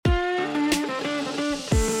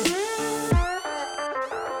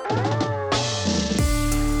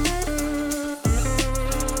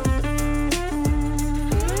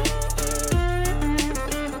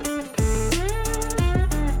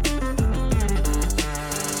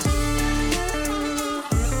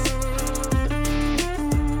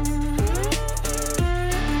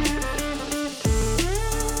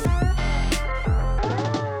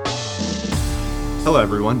Hello,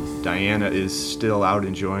 everyone. Diana is still out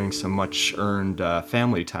enjoying some much earned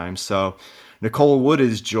family time. So, Nicole Wood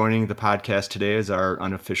is joining the podcast today as our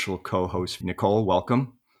unofficial co host. Nicole,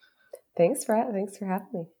 welcome. Thanks, Brett. Thanks for having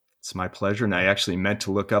me. It's my pleasure. And I actually meant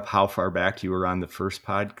to look up how far back you were on the first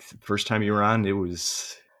time you were on. It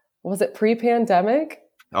was, Was it pre-pandemic?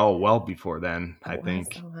 oh, well before then, It I was.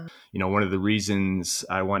 think. Oh, wow. One of the reasons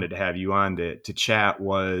I wanted to have you on to chat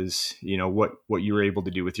was, what you were able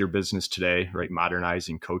to do with your business today, right?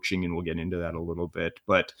 Modernizing coaching, and we'll get into that a little bit.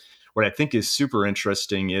 But what I think is super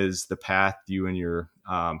interesting is the path you and your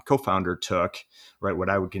co-founder took, right? What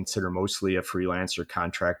I would consider mostly a freelancer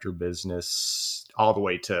contractor business, all the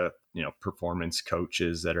way to, performance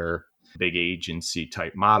coaches that are big agency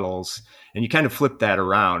type models, and you kind of flip that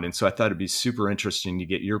around. And so I thought it'd be super interesting to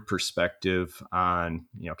get your perspective on,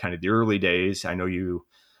 kind of the early days. I know you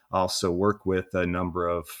also work with a number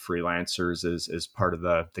of freelancers as part of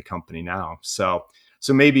the company now. So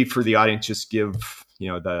maybe for the audience, just give,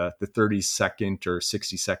 the 30-second or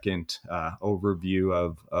 60-second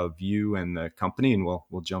overview of you and the company, and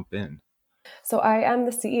we'll jump in. So I am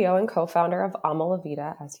the CEO and co-founder of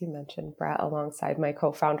Amalavita, as you mentioned, Brett, alongside my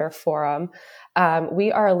co-founder Forum.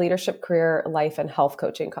 We are a leadership, career, life, and health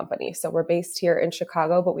coaching company. So we're based here in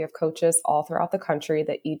Chicago, but we have coaches all throughout the country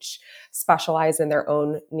that each specialize in their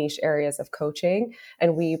own niche areas of coaching.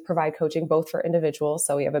 And we provide coaching both for individuals.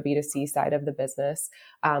 So we have a B2C side of the business,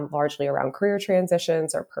 largely around career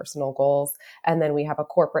transitions or personal goals. And then we have a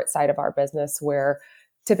corporate side of our business where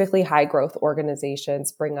typically high growth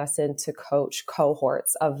organizations bring us in to coach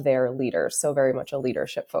cohorts of their leaders. So very much a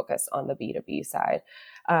leadership focus on the B2B side.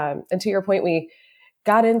 And to your point, we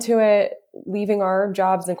got into it, leaving our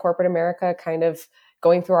jobs in corporate America, kind of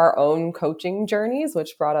going through our own coaching journeys,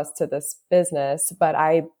 which brought us to this business. But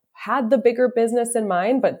I had the bigger business in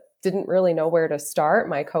mind, but didn't really know where to start.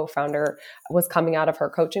 My co-founder was coming out of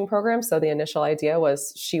her coaching program. So the initial idea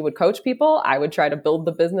was she would coach people. I would try to build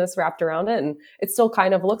the business wrapped around it. And it still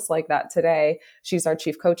kind of looks like that today. She's our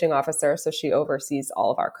chief coaching officer. So she oversees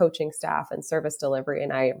all of our coaching staff and service delivery.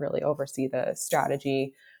 And I really oversee the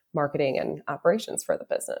strategy, marketing, and operations for the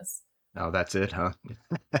business. Oh, that's it, huh?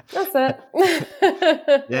 That's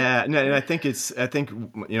it. Yeah, no, and I think,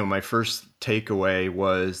 my first takeaway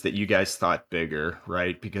was that you guys thought bigger,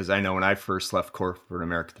 right? Because I know when I first left corporate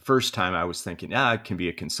America the first time, I was thinking, I can be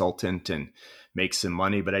a consultant and make some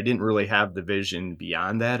money, but I didn't really have the vision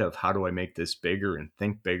beyond that of how do I make this bigger and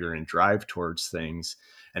think bigger and drive towards things.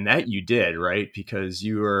 And that you did, right? Because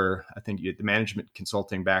I think you had the management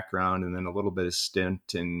consulting background and then a little bit of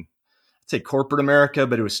stint in, I'd say corporate America,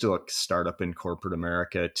 but it was still a startup in corporate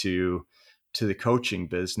America to the coaching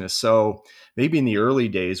business. So maybe in the early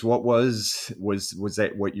days, what was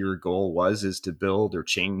that what your goal was, is to build or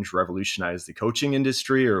change, revolutionize the coaching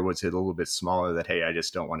industry, or was it a little bit smaller that, hey, I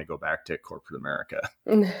just don't want to go back to corporate America?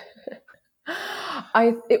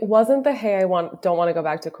 It wasn't the hey, don't want to go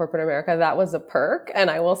back to corporate America. That was a perk. And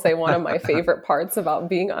I will say one of my favorite parts about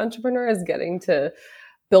being an entrepreneur is getting to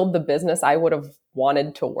build the business I would have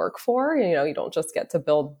wanted to work for. You don't just get to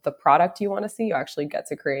build the product you want to see, you actually get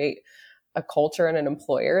to create a culture and an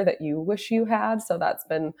employer that you wish you had. So that's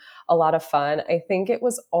been a lot of fun. I think it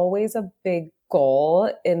was always a big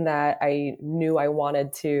goal in that I knew I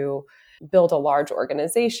wanted to build a large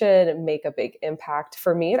organization and make a big impact.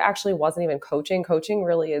 For me, it actually wasn't even coaching. Coaching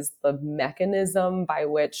really is the mechanism by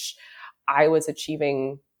which I was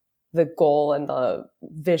achieving the goal and the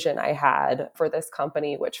vision I had for this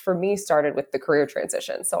company, which for me started with the career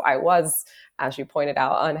transition. So I was, as you pointed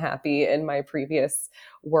out, unhappy in my previous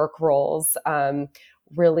work roles.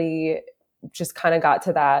 Really just kind of got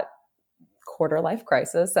to that quarter life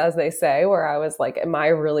crisis, as they say, where I was like, am I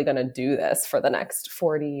really going to do this for the next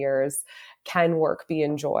 40 years? Can work be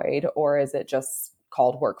enjoyed, or is it just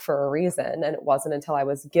called work for a reason? And it wasn't until I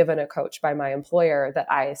was given a coach by my employer that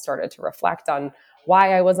I started to reflect on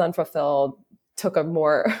why I was unfulfilled, took a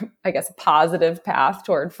more, I guess, positive path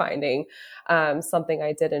toward finding something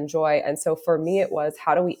I did enjoy. And so for me, it was,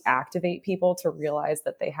 how do we activate people to realize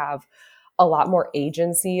that they have a lot more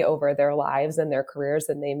agency over their lives and their careers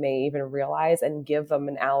than they may even realize, and give them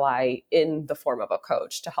an ally in the form of a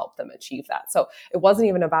coach to help them achieve that. So it wasn't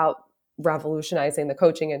even about revolutionizing the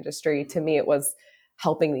coaching industry. To me, it was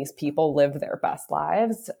helping these people live their best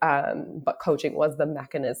lives. But coaching was the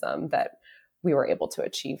mechanism that we were able to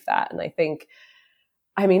achieve that. And I think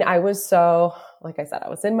I mean, I was so, like I said, I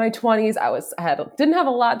was in my 20s. Didn't have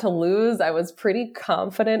a lot to lose. I was pretty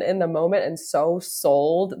confident in the moment and so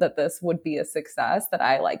sold that this would be a success that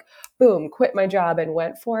I like, boom, quit my job and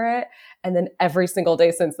went for it. And then every single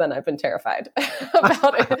day since then, I've been terrified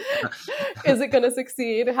about it. Is it going to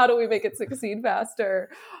succeed? How do we make it succeed faster?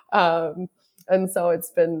 And so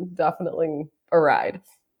it's been definitely a ride.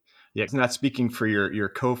 Yeah, not speaking for your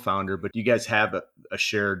co-founder, but you guys have a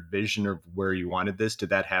shared vision of where you wanted this.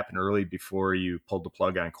 Did that happen early before you pulled the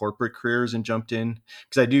plug on corporate careers and jumped in?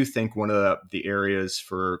 Because I do think one of the areas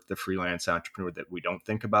for the freelance entrepreneur that we don't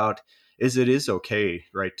think about is it is okay,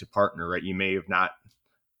 right, to partner, right? You may have not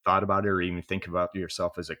thought about it or even think about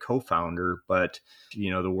yourself as a co-founder, but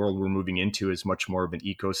the world we're moving into is much more of an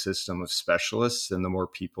ecosystem of specialists, and the more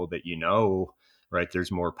people that right, there's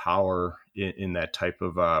more power in that type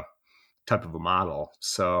of a model.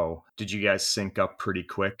 So did you guys sync up pretty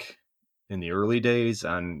quick in the early days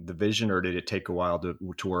on the vision, or did it take a while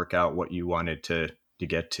to work out what you wanted to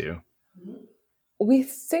get to? We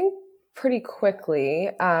think pretty quickly.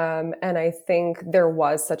 And I think there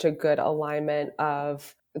was such a good alignment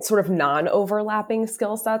of sort of non-overlapping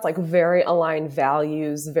skill sets, like very aligned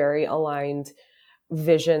values, very aligned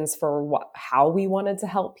visions for how we wanted to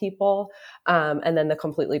help people. And then the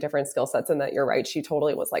completely different skill sets. And that you're right. She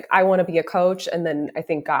totally was like, I want to be a coach. And then I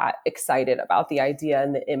think got excited about the idea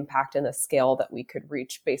and the impact and the scale that we could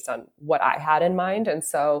reach based on what I had in mind. And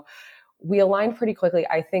so we aligned pretty quickly.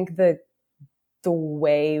 I think the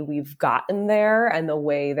way we've gotten there and the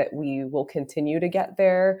way that we will continue to get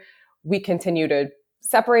there, we continue to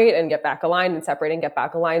separate and get back aligned and separate and get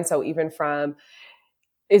back aligned. So even from,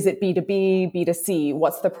 is it B2B, B2C?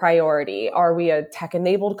 What's the priority? Are we a tech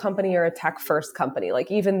enabled company or a tech first company? Like,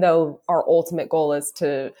 even though our ultimate goal is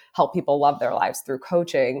to help people love their lives through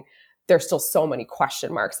coaching, there's still so many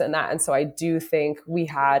question marks in that. And so I do think we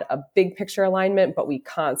had a big picture alignment, but we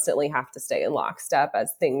constantly have to stay in lockstep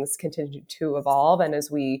as things continue to evolve and as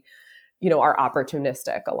we, are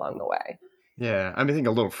opportunistic along the way. Yeah, I mean, I think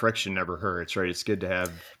a little friction never hurts, right? It's good to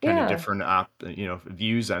have kind of Yeah. different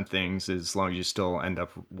views on things as long as you still end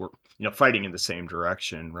up fighting in the same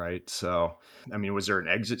direction, right? So, I mean, was there an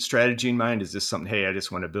exit strategy in mind? Is this something, hey, I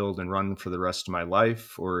just want to build and run for the rest of my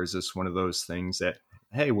life, or is this one of those things that,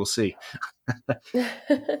 hey, we'll see?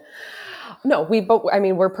 No,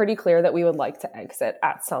 we're pretty clear that we would like to exit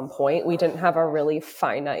at some point. We didn't have a really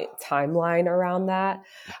finite timeline around that.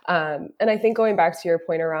 And I think going back to your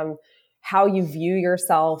point around how you view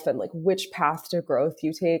yourself and like which path to growth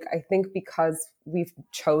you take, I think because we've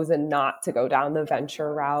chosen not to go down the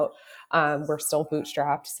venture route, we're still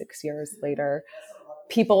bootstrapped 6 years later.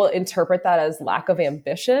 People interpret that as lack of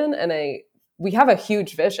ambition. And we have a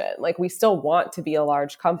huge vision. Like, we still want to be a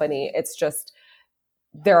large company. It's just,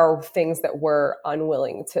 there are things that we're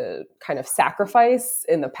unwilling to kind of sacrifice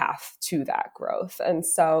in the path to that growth. And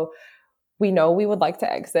so we know we would like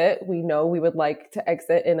to exit. We know we would like to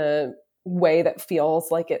exit in a way that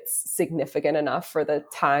feels like it's significant enough for the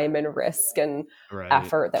time and risk and Right.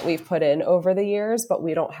 effort that we've put in over the years. But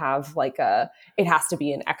we don't have like it has to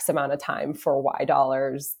be an X amount of time for Y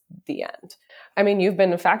dollars, the end. I mean, you've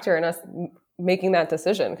been a factor in us making that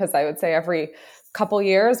decision, because I would say every couple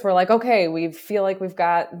years we're like, okay, we feel like we've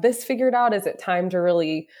got this figured out. Is it time to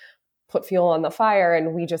really put fuel on the fire?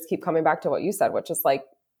 And we just keep coming back to what you said, which is like,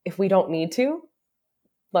 if we don't need to,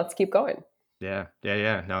 let's keep going. Yeah, yeah,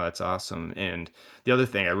 yeah. No, that's awesome. And the other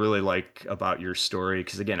thing I really like about your story,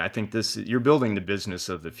 because again, I think you're building the business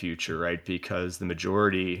of the future, right? Because the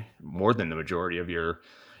majority, more than the majority of your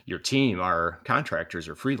team are contractors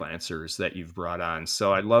or freelancers that you've brought on.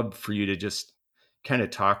 So I'd love for you to just kind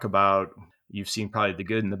of talk about, you've seen probably the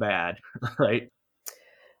good and the bad, right?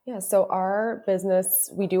 Yeah, so our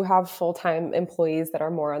business, we do have full-time employees that are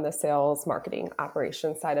more on the sales, marketing,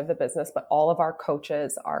 operations side of the business, but all of our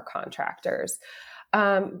coaches are contractors.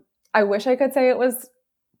 I wish I could say it was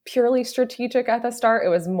purely strategic at the start. It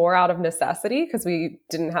was more out of necessity because we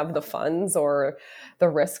didn't have the funds or the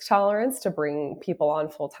risk tolerance to bring people on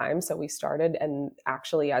full time. So we started, and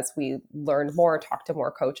actually, as we learned more, talked to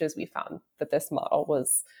more coaches, we found that this model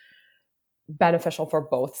was beneficial for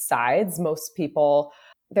both sides. Most people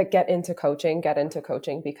that get into coaching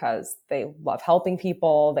because they love helping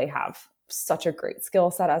people. They have such a great skill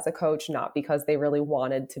set as a coach, not because they really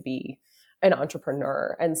wanted to be an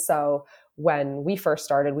entrepreneur. And so when we first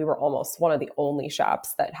started, we were almost one of the only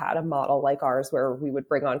shops that had a model like ours, where we would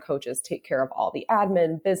bring on coaches, take care of all the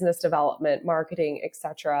admin, business development, marketing,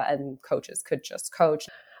 etc., and coaches could just coach.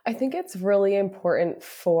 I think it's really important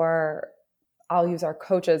for, I'll use our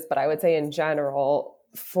coaches, but I would say in general,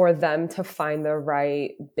 for them to find the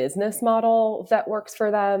right business model that works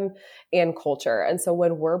for them and culture. And so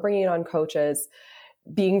when we're bringing on coaches,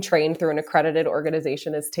 being trained through an accredited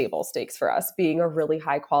organization is table stakes for us, being a really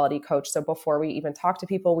high quality coach. So before we even talk to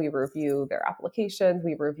people, we review their applications,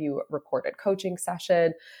 we review a recorded coaching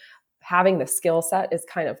session. Having the skill set is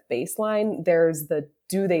kind of baseline. There's the,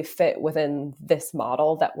 do they fit within this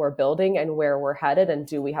model that we're building and where we're headed? And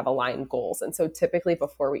do we have aligned goals? And so typically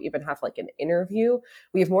before we even have like an interview,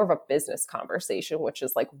 we have more of a business conversation, which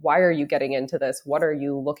is like, why are you getting into this? What are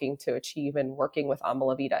you looking to achieve in working with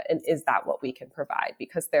Amalavita? And is that what we can provide?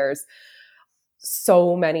 Because there's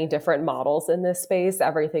so many different models in this space,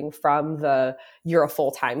 everything from the, you're a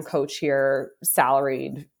full-time coach here,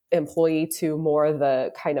 salaried employee, to more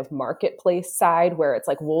the kind of marketplace side where it's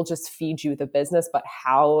like, we'll just feed you the business, but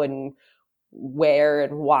how and where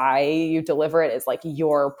and why you deliver it is like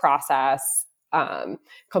your process,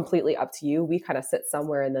 completely up to you. We kind of sit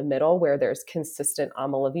somewhere in the middle where there's consistent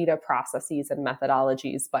Amalavita processes and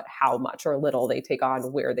methodologies, but how much or little they take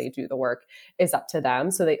on, where they do the work is up to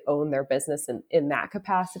them. So they own their business in that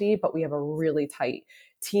capacity, but we have a really tight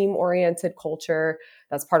team-oriented culture.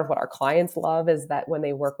 That's part of what our clients love, is that when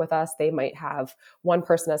they work with us, they might have one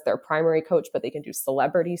person as their primary coach, but they can do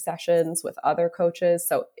celebrity sessions with other coaches.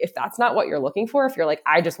 So if that's not what you're looking for, if you're like,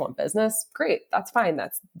 I just want business, great, that's fine.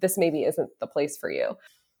 This maybe isn't the place for you.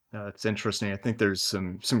 That's interesting. I think there's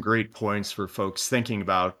some great points for folks thinking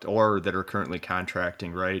about or that are currently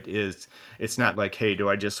contracting, right? Is it's not like, hey, do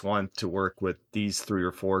I just want to work with these 3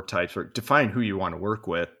 or 4 types, or define who you want to work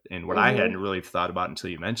with. And what I hadn't Mm-hmm. really thought about until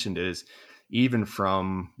you mentioned is even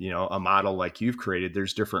from, a model like you've created,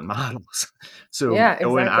 there's different models. So Yeah,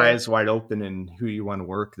 go in exactly. eyes wide open and who you want to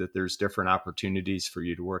work, that there's different opportunities for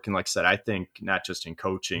you to work. And like I said, I think not just in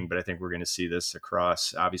coaching, but I think we're going to see this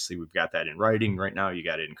across. Obviously, we've got that in writing right now. You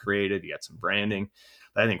got it in creative, you got some branding.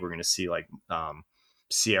 But I think we're going to see like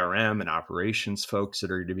CRM and operations folks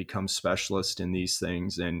that are going to become specialists in these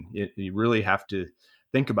things. And you really have to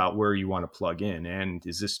think about where you want to plug in, and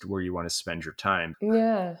is this where you want to spend your time?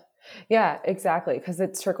 Yeah. Yeah, exactly. Because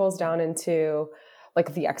it trickles down into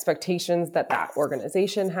like the expectations that that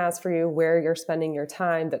organization has for you, where you're spending your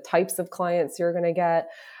time, the types of clients you're going to get.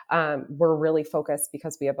 We're really focused,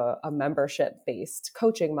 because we have a membership based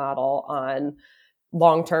coaching model, on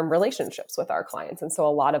long-term relationships with our clients. And so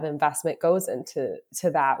a lot of investment goes into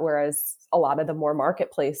that. Whereas a lot of the more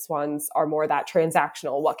marketplace ones are more that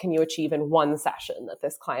transactional. What can you achieve in one session that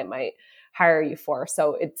this client might hire you for?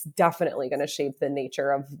 So it's definitely going to shape the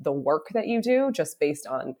nature of the work that you do, just based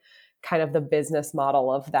on kind of the business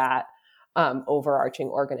model of that overarching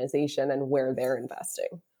organization and where they're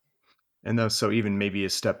investing. And though, so even maybe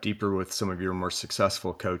a step deeper with some of your more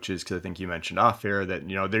successful coaches, because I think you mentioned off air that,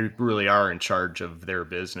 they really are in charge of their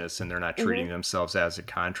business and they're not treating Mm-hmm. themselves as a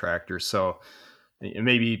contractor. So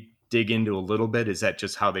maybe dig into a little bit. Is that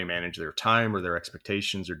just how they manage their time or their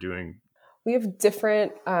expectations or doing? We have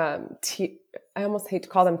different, I almost hate to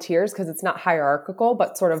call them tiers, because it's not hierarchical,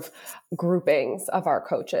 but sort of groupings of our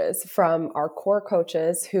coaches, from our core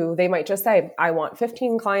coaches who they might just say, I want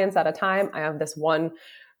 15 clients at a time. I have this one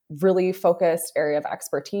really focused area of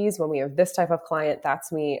expertise. When we have this type of client,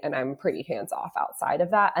 that's me, and I'm pretty hands off outside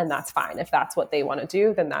of that. And that's fine. If that's what they want to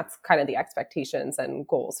do, then that's kind of the expectations and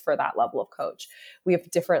goals for that level of coach. We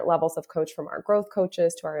have different levels of coach, from our growth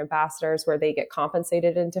coaches to our ambassadors, where they get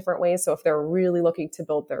compensated in different ways. So if they're really looking to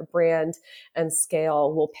build their brand and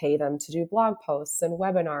scale, we'll pay them to do blog posts and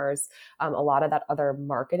webinars, a lot of that other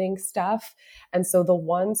marketing stuff. And so the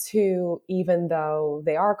ones who, even though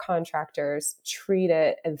they are contractors, treat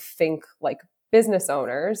it and think like business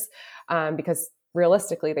owners, because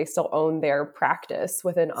realistically, they still own their practice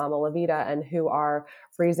within Amalavita, and who are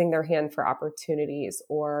raising their hand for opportunities,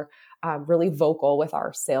 or really vocal with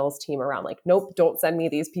our sales team around like, nope, don't send me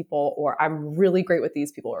these people, or I'm really great with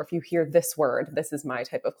these people, or if you hear this word, this is my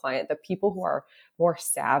type of client. The people who are more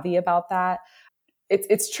savvy about that,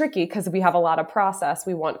 it's tricky, because we have a lot of process.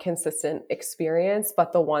 We want consistent experience,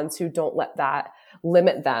 but the ones who don't let that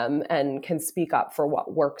limit them and can speak up for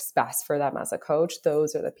what works best for them as a coach,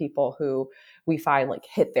 those are the people who we find like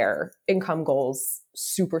hit their income goals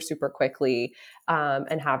super, super quickly,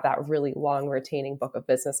 and have that really long retaining book of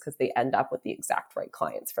business, because they end up with the exact right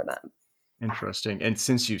clients for them. Interesting. And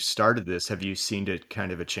since you started this, have you seen it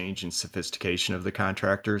kind of a change in sophistication of the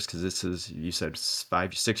contractors? Because this is, you said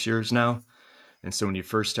 5, 6 years now. And so when you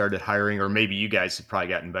first started hiring, or maybe you guys have probably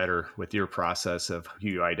gotten better with your process of who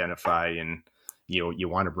you identify and you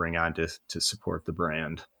want to bring on to support the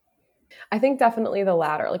brand. I think definitely the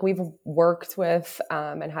latter. Like, we've worked with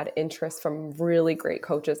and had interest from really great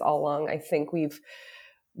coaches all along. I think we've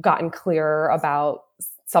gotten clearer about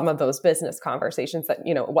some of those business conversations that,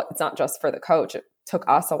 it's not just for the coach. It took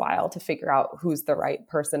us a while to figure out who's the right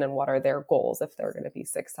person and what are their goals if they're going to be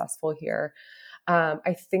successful here.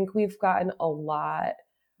 I think we've gotten a lot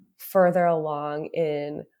further along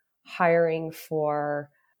in hiring for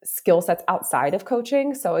skill sets outside of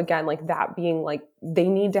coaching. So again, like that being like, they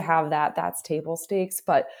need to have that's table stakes,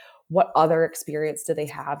 but what other experience do they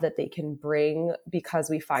have that they can bring? Because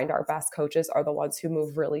we find our best coaches are the ones who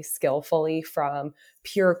move really skillfully from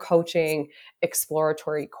pure coaching,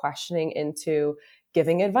 exploratory questioning into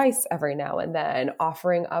giving advice every now and then,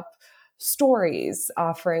 offering up stories,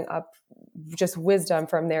 offering up just wisdom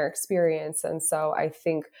from their experience. And so I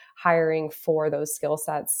think hiring for those skill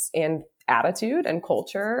sets and attitude and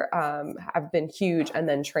culture have been huge, and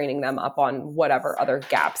then training them up on whatever other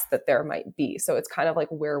gaps that there might be. So it's kind of like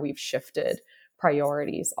where we've shifted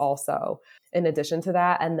priorities also in addition to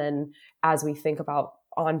that. And then as we think about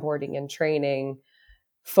onboarding and training,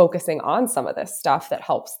 focusing on some of this stuff that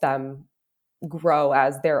helps them grow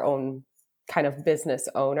as their own kind of business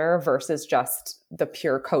owner versus just the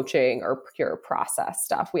pure coaching or pure process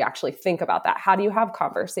stuff. We actually think about that. How do you have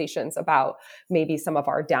conversations about maybe some of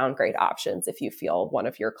our downgrade options if you feel one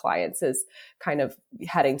of your clients is kind of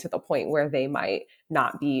heading to the point where they might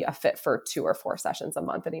not be a fit for 2 or 4 sessions a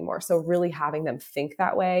month anymore? So really having them think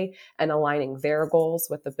that way and aligning their goals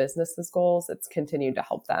with the business's goals, it's continued to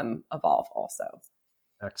help them evolve also.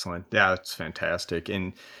 Excellent. Yeah, that's fantastic.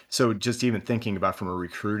 And so just even thinking about from a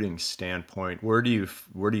recruiting standpoint, where do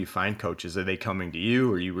you find coaches? Are they coming to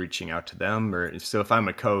you? Or are you reaching out to them? Or so if I'm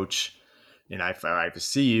a coach and I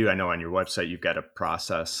see you, I know on your website you've got a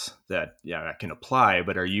process that I can apply,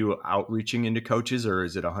 but are you outreaching into coaches, or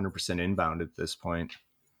is it 100% inbound at this point?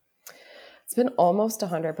 It's been almost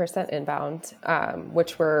 100% inbound,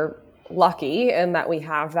 which we're lucky in that we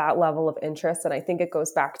have that level of interest. And I think it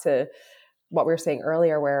goes back to what we were saying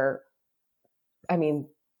earlier, where, I mean,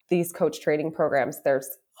 these coach training programs, there's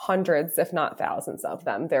hundreds, if not thousands of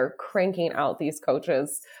them. They're cranking out these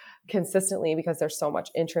coaches consistently because there's so much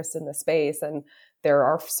interest in the space. And there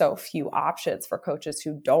are so few options for coaches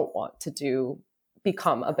who don't want to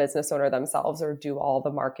become a business owner themselves or do all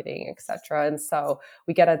the marketing, et cetera. And so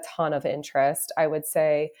we get a ton of interest. I would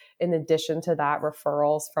say, in addition to that,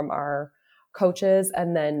 referrals from our coaches,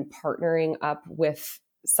 and then partnering up with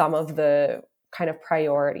some of the kind of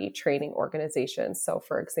priority training organizations. So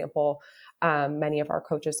for example, many of our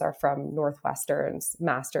coaches are from Northwestern's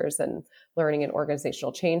Masters in Learning and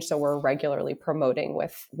Organizational Change. So we're regularly promoting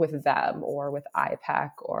with them or with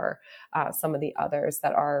IPEC or some of the others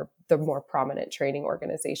that are the more prominent training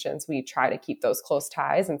organizations. We try to keep those close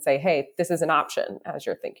ties and say, hey, this is an option as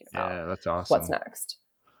you're thinking about That's awesome. what's next.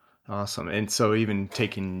 Awesome. And so even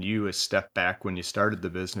taking you a step back when you started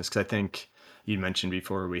the business, because I think you mentioned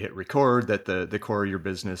before we hit record that the core of your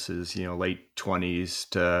business is, late 20s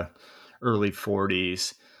to early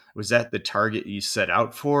 40s. Was that the target you set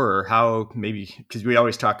out for, or how, maybe, because we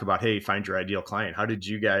always talk about, hey, find your ideal client. How did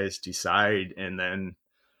you guys decide and then,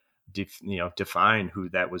 define who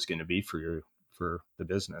that was going to be for the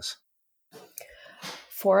business?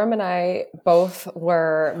 Forum and I both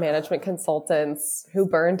were management consultants who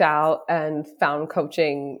burned out and found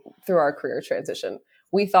coaching through our career transition.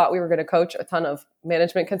 We thought we were going to coach a ton of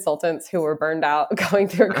management consultants who were burned out going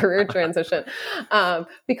through a career transition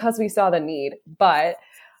because we saw the need. But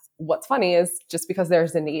what's funny is just because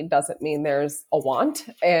there's a need doesn't mean there's a want.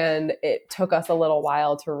 And it took us a little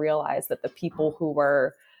while to realize that the people who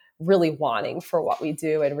were really wanting for what we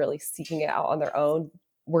do and really seeking it out on their own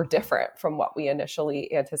were different from what we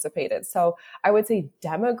initially anticipated. So I would say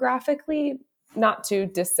demographically, not too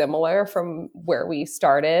dissimilar from where we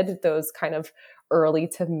started. Those kind of early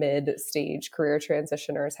to mid stage career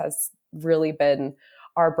transitioners has really been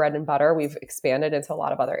our bread and butter. We've expanded into a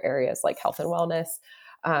lot of other areas like health and wellness,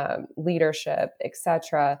 leadership,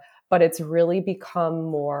 etc. But it's really become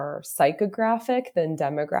more psychographic than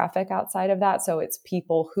demographic outside of that. So it's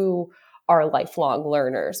people who are lifelong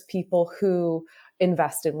learners, people who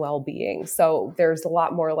invest in well-being. So there's a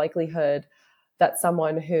lot more likelihood that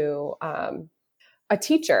someone who, a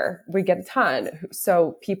teacher, we get a ton.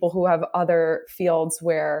 So people who have other fields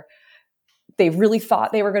where they really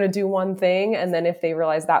thought they were going to do one thing, and then if they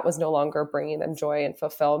realized that was no longer bringing them joy and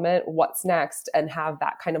fulfillment, what's next? And have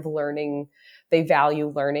that kind of learning, they value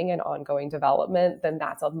learning and ongoing development, then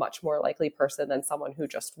that's a much more likely person than someone who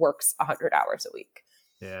just works 100 hours a week.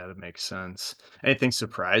 Yeah, that makes sense. Anything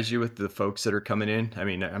surprise you with the folks that are coming in? I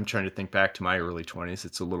mean, I'm trying to think back to my early 20s.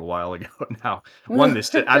 It's a little while ago now.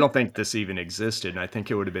 I don't think this even existed. And I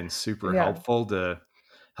think it would have been super Yeah. helpful to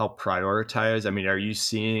help prioritize. I mean, are you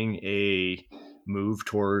seeing move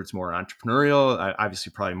towards more entrepreneurial,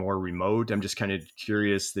 obviously probably more remote? I'm just kind of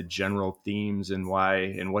curious the general themes and why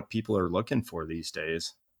and what people are looking for these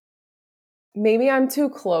days. Maybe I'm too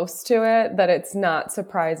close to it that it's not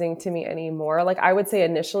surprising to me anymore. Like I would say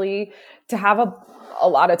initially to have a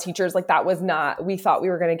lot of teachers, like that was not, we thought we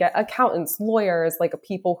were going to get accountants, lawyers, like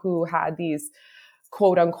people who had these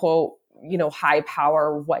quote unquote, high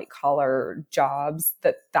power, white collar jobs,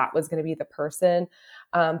 that was going to be the person.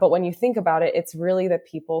 But when you think about it, it's really the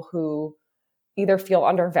people who either feel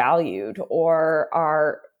undervalued or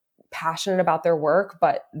are passionate about their work,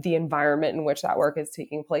 but the environment in which that work is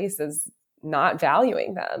taking place is not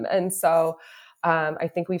valuing them. And so I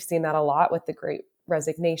think we've seen that a lot with the Great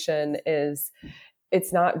Resignation. Is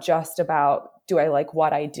it's not just about, do I like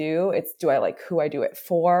what I do? It's, do I like who I do it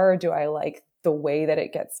for? Do I like the way that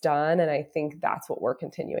it gets done? And I think that's what we're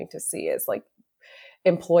continuing to see, is like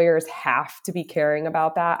employers have to be caring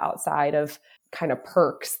about that outside of kind of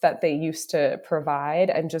perks that they used to provide,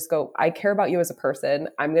 and just go, I care about you as a person.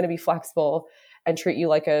 I'm going to be flexible and treat you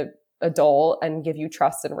like a adult and give you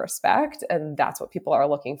trust and respect. And that's what people are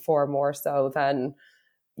looking for more so than,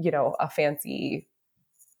 a fancy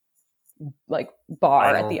like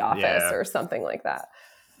bar at the office Yeah. or something like that.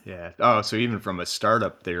 Yeah. Oh, so even from a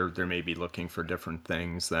startup, they're maybe looking for different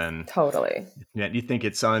things than. Totally. Yeah. Do you think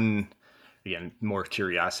it's again, more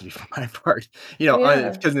curiosity from my part, Yeah.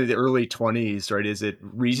 because in the early 20s, right? Is it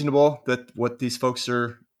reasonable that what these folks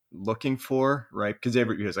are looking for, right? Because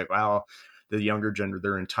everybody's like, wow, the younger gender,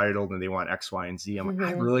 they're entitled and they want X, Y, and Z. I'm like,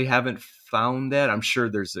 I Mm-hmm. really haven't found that. I'm sure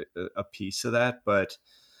there's a piece of that, but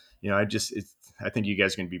I think you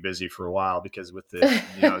guys are going to be busy for a while because with the,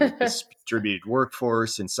 the distributed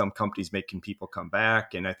workforce and some companies making people come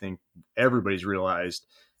back. And I think everybody's realized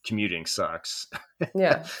commuting sucks,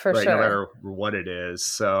 Yeah, for right? No sure. matter what it is.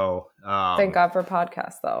 So, Thank God for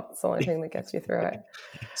podcasts, though. It's the only thing that gets you through it.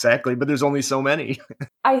 exactly. But there's only so many.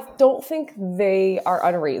 I don't think they are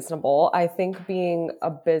unreasonable. I think being a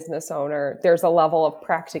business owner, there's a level of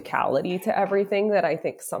practicality to everything that I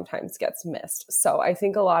think sometimes gets missed. So I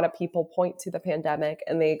think a lot of people point to the pandemic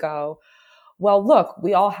and they go, well, look,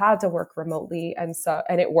 we all had to work remotely. And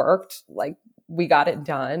it worked. Like we got it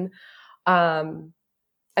done. Um,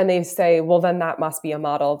 and they say, well, then that must be a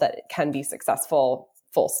model that can be successful,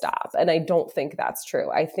 full stop. And I don't think that's true.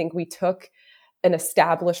 I think we took an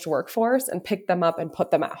established workforce and picked them up and put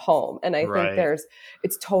them at home. And I think Right.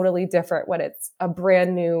 it's totally different when it's a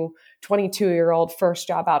brand new 22-year-old first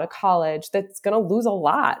job out of college that's going to lose a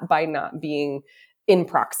lot by not being in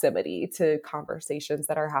proximity to conversations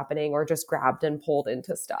that are happening or just grabbed and pulled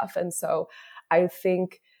into stuff. And so I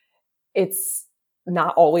think it's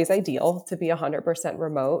not always ideal to be 100%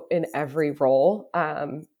 remote in every role.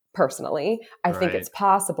 Personally, I think Right. it's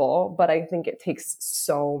possible, but I think it takes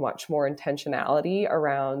so much more intentionality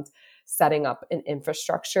around setting up an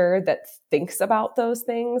infrastructure that thinks about those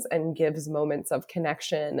things and gives moments of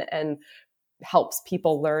connection and helps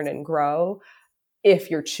people learn and grow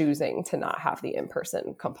if you're choosing to not have the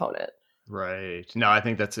in-person component. Right. No, I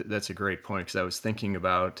think that's a great point because I was thinking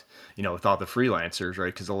about, with all the freelancers,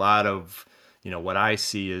 right? Because a lot of, what I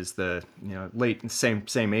see is the, late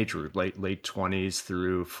same age group, late 20s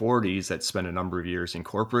through 40s that spend a number of years in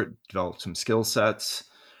corporate, develop some skill sets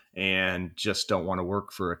and just don't want to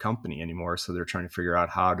work for a company anymore. So they're trying to figure out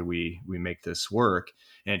how do we make this work.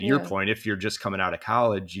 And to your Yeah. point, if you're just coming out of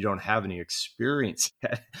college, you don't have any experience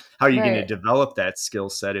yet. How are you going to Right. develop that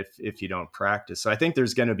skill set if you don't practice? So I think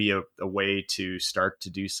there's going to be a way to start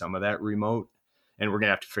to do some of that remote, and we're going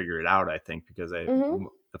to have to figure it out. I think because Mm-hmm.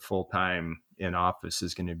 the full time in office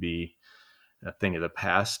is going to be a thing of the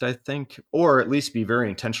past, I think, or at least be very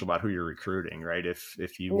intentional about who you're recruiting, right?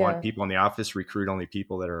 If you want Yeah. people in the office, recruit only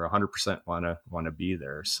people that are 100% want to be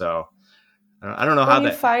there. So I don't know Or how you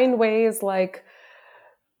that. find ways like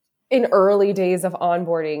in early days of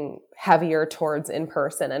onboarding heavier towards in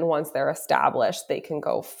person, and once they're established they can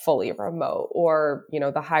go fully remote, or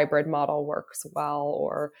the hybrid model works well,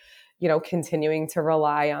 or continuing to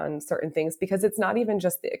rely on certain things, because it's not even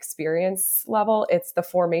just the experience level, it's the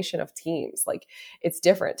formation of teams. Like it's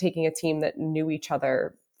different taking a team that knew each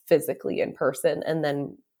other physically in person and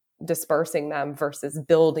then dispersing them versus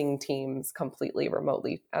building teams completely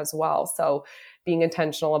remotely as well. So being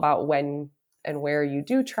intentional about when and where you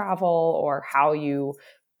do travel or how you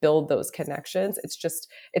build those connections,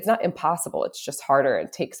 it's not impossible, it's just harder.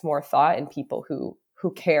 It takes more thought and people who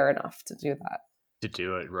care enough to do that. To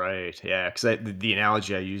do it right, yeah. Because the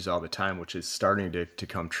analogy I use all the time, which is starting to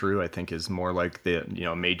come true, I think, is more like the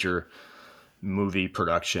major movie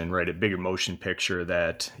production, right? A bigger motion picture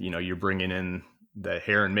that you're bringing in the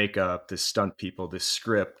hair and makeup, the stunt people, the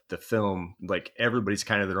script, the film, like everybody's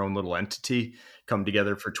kind of their own little entity, come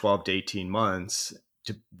together for 12 to 18 months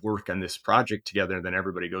to work on this project together. And then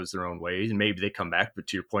everybody goes their own ways. And maybe they come back, but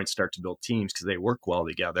to your point, start to build teams because they work well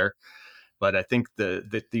together. But I think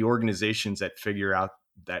the organizations that figure out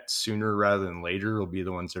that sooner rather than later will be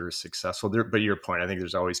the ones that are successful there. But your point, I think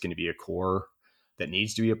there's always going to be a core that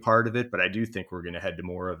needs to be a part of it. But I do think we're going to head to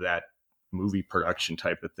more of that movie production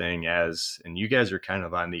type of thing, and you guys are kind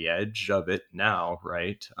of on the edge of it now,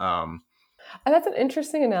 right? And that's an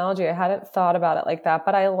interesting analogy. I hadn't thought about it like that,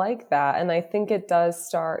 but I like that. And I think it does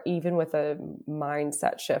start even with a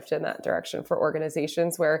mindset shift in that direction for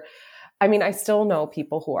organizations where, I mean, I still know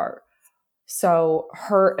people who are so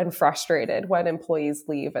hurt and frustrated when employees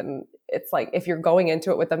leave. And it's like, if you're going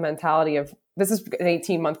into it with the mentality of this is an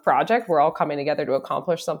 18-month project, we're all coming together to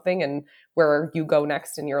accomplish something, and where you go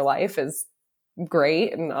next in your life is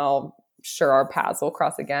great. And I'll sure our paths will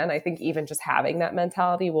cross again. I think even just having that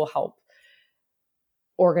mentality will help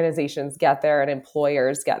organizations get there and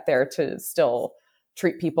employers get there to still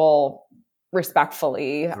treat people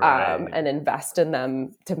respectfully, Right. and invest in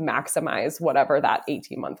them to maximize whatever that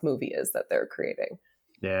 18-month movie is that they're creating.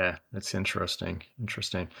 Yeah, that's interesting.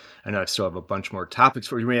 Interesting. I know I still have a bunch more topics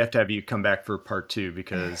for you. We may have to have you come back for part two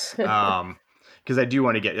because I do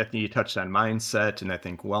want to get, I think you touched on mindset and I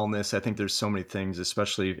think wellness. I think there's so many things,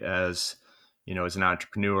 especially as, as an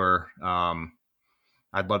entrepreneur.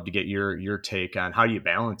 I'd love to get your take on how you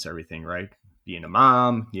balance everything, right? Being a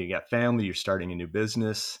mom, you got family, you're starting a new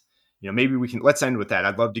business. Maybe let's end with that.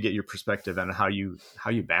 I'd love to get your perspective on how you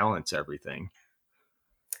balance everything.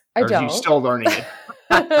 I Or are you don't. still learning it?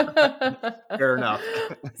 Fair enough.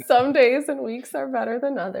 Some days and weeks are better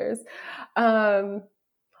than others. Um,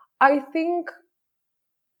 I think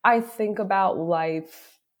about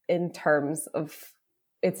life in terms of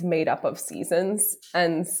it's made up of seasons,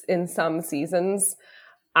 and in some seasons,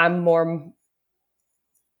 I'm more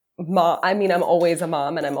mom. I mean, I'm always a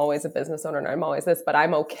mom and I'm always a business owner and I'm always this, but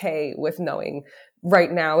I'm okay with knowing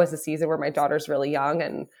right now is a season where my daughter's really young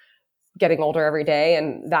and getting older every day.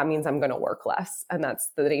 And that means I'm going to work less. And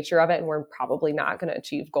that's the nature of it. And we're probably not going to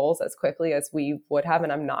achieve goals as quickly as we would have.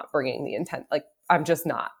 And I'm not bringing the intent, like I'm just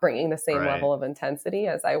not bringing the same Right. level of intensity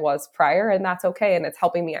as I was prior. And that's okay. And it's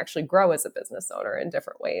helping me actually grow as a business owner in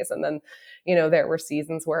different ways. And then, there were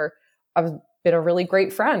seasons where I've been a really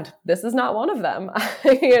great friend. This is not one of them,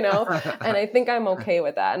 and I think I'm okay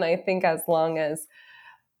with that. And I think as long as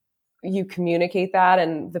you communicate that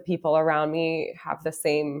and the people around me have the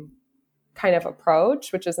same kind of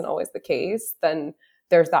approach, which isn't always the case, then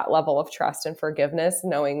there's that level of trust and forgiveness,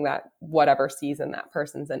 knowing that whatever season that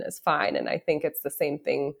person's in is fine. And I think it's the same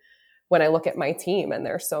thing when I look at my team, and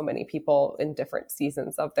there's so many people in different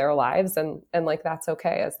seasons of their lives, and like that's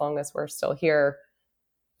okay as long as we're still here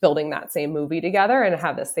building that same movie together and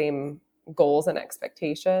have the same goals and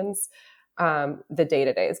expectations. The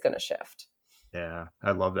day-to-day is going to shift. Yeah, I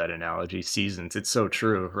love that analogy. Seasons. It's so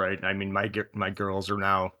true, right? I mean, my girls are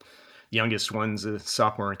now, youngest one's a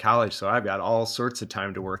sophomore in college, so I've got all sorts of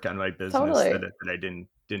time to work on my business that Totally. I didn't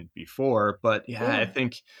before. But yeah, I Yeah.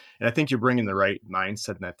 think, and I think you're bringing the right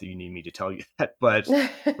mindset. Not that you need me to tell you that, but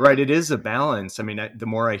right, it is a balance. I mean, the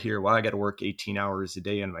more I hear, well, I got to work 18 hours a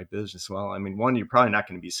day in my business. Well, I mean, one, you're probably not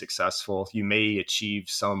going to be successful. You may achieve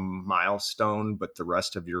some milestone, but the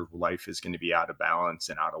rest of your life is going to be out of balance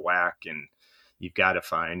and out of whack. And you've got to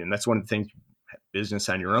find, and that's one of the things business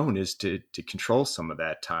on your own is to control some of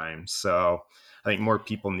that time. So I think more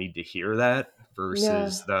people need to hear that Yeah,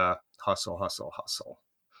 versus the hustle, hustle, hustle.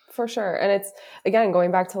 for sure. And it's, again,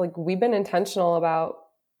 going back to like, we've been intentional about,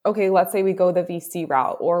 okay, let's say we go the VC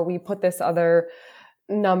route or we put this other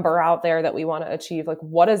number out there that we want to achieve. Like,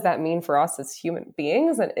 what does that mean for us as human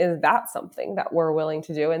beings? And is that something that we're willing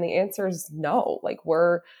to do? And the answer is no. Like,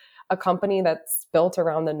 we're a company that's built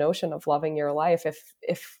around the notion of loving your life.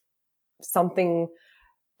 If something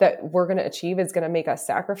that we're going to achieve is going to make us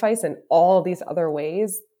sacrifice in all these other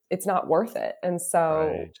ways, it's not worth it. And so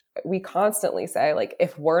Right. we constantly say, like,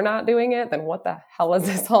 if we're not doing it, then what the hell is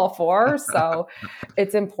this all for? So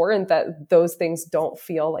it's important that those things don't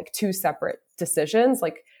feel like two separate decisions.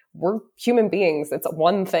 Like, we're human beings. It's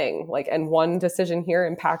one thing, like, and one decision here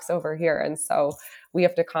impacts over here. And so we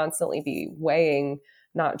have to constantly be weighing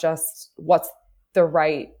not just what's the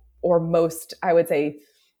right or most, I would say,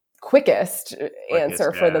 quickest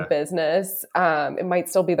answer for the Yeah. business. It might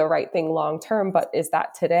still be the right thing long term, but is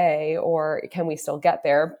that today, or can we still get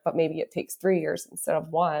there? But maybe it takes 3 years instead of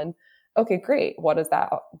one. Okay, great. What does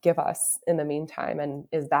that give us in the meantime? And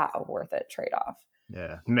is that a worth it trade off?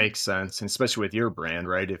 Yeah, makes sense, and especially with your brand,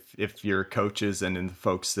 right? If your coaches and then the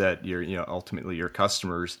folks that you're, ultimately your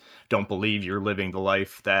customers don't believe you're living the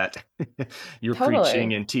life that you're preaching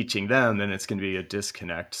Totally. and teaching them, then it's going to be a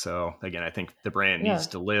disconnect. So again, I think the brand needs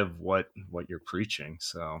Yeah. to live what you're preaching.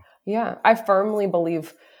 So Yeah. I firmly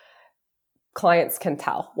believe clients can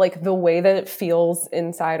tell. Like the way that it feels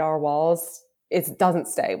inside our walls, it doesn't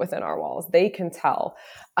stay within our walls. They can tell.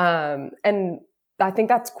 And I think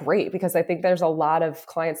that's great because I think there's a lot of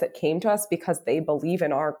clients that came to us because they believe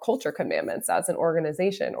in our culture commandments as an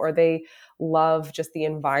organization, or they love just the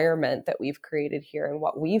environment that we've created here and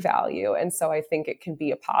what we value. And so I think it can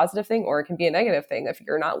be a positive thing or it can be a negative thing. If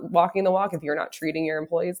you're not walking the walk, if you're not treating your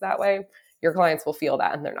employees that way, your clients will feel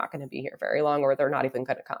that and they're not going to be here very long, or they're not even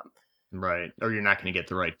going to come. right, or you're not going to get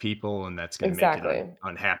the right people, and that's going to make it Exactly.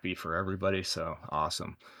 unhappy for everybody. So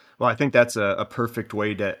awesome. Well, I think that's a perfect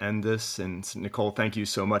way to end this. And Nicole, thank you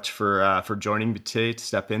so much for joining me today to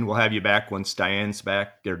step in. We'll have you back once Diana's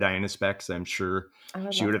back, because I'm sure I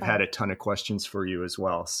would she would love have had that. a ton of questions for you as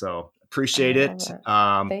well. So I appreciate would love it.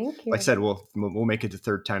 that. Thank Like I you. said, we'll make it the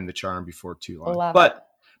third time the charm before too long. Love it. But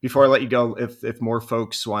before I let you go, if more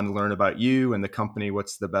folks want to learn about you and the company,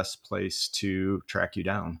 what's the best place to track you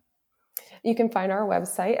down? You can find our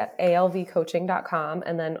website at alvcoaching.com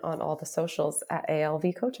and then on all the socials at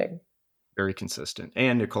alvcoaching. Very consistent.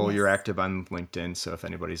 And Nicole, you're Yes, active on LinkedIn, so if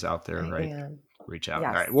anybody's out there, I right, am. reach out.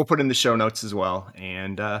 All Yes. right, we'll put in the show notes as well,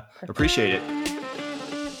 and appreciate Perfect. it.